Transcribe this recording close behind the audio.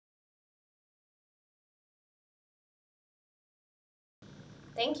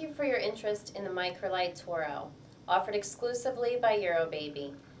Thank you for your interest in the Micralite Toro, offered exclusively by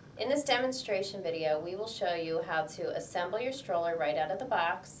Eurobaby. In this demonstration video, we will show you how to assemble your stroller right out of the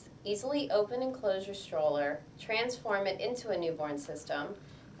box, easily open and close your stroller, transform it into a newborn system,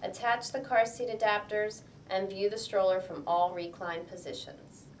 attach the car seat adapters, and view the stroller from all recline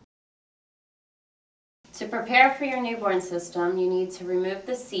positions. To prepare for your newborn system, you need to remove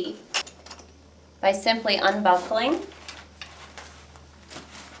the seat by simply unbuckling.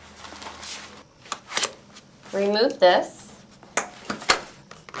 Remove this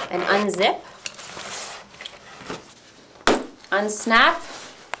and unzip, unsnap,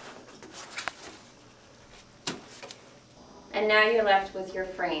 and now you're left with your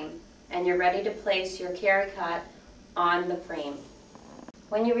frame and you're ready to place your carry cot on the frame.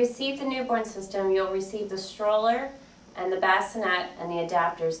 When you receive the newborn system, you'll receive the stroller and the bassinet and the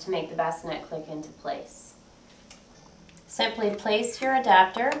adapters to make the bassinet click into place. Simply place your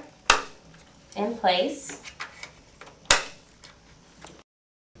adapter in place.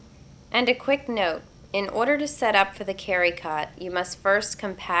 And a quick note, in order to set up for the carry cot, you must first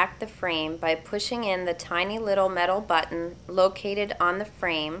compact the frame by pushing in the tiny little metal button located on the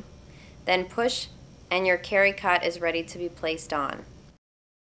frame, then push and your carry cot is ready to be placed on.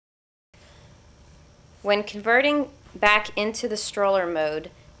 When converting back into the stroller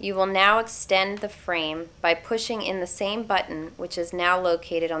mode, you will now extend the frame by pushing in the same button, which is now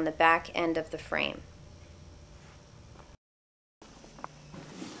located on the back end of the frame.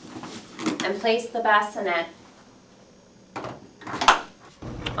 And place the bassinet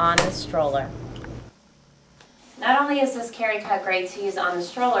on the stroller. Not only is this carry cot great to use on the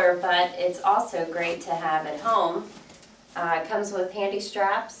stroller, but it's also great to have at home. It comes with handy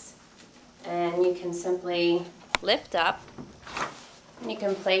straps, and you can simply lift up and you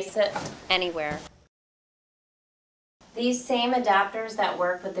can place it anywhere. These same adapters that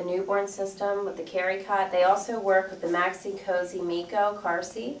work with the newborn system, with the carry cot, they also work with the Maxi Cozy Miko car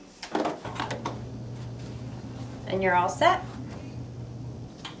seat. And you're all set.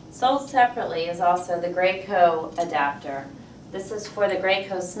 Sold separately is also the Graco adapter. This is for the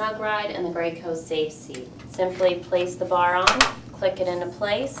Graco Snug Ride and the Graco Safe Seat. Simply place the bar on, click it into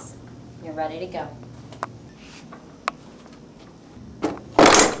place, you're ready to go.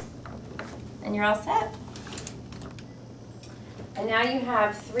 And you're all set. And now you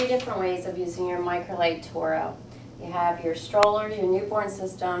have 3 different ways of using your Micralite Toro. You have your stroller, your newborn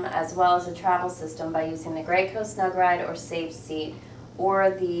system, as well as a travel system by using the Graco Snug Ride or Safe Seat or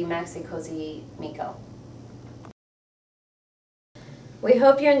the Maxi Cozy Miko. We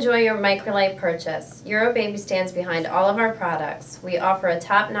hope you enjoy your Micralite purchase. Eurobaby stands behind all of our products. We offer a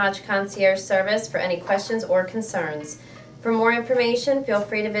top-notch concierge service for any questions or concerns. For more information, feel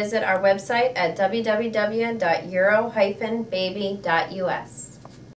free to visit our website at www.euro-baby.us.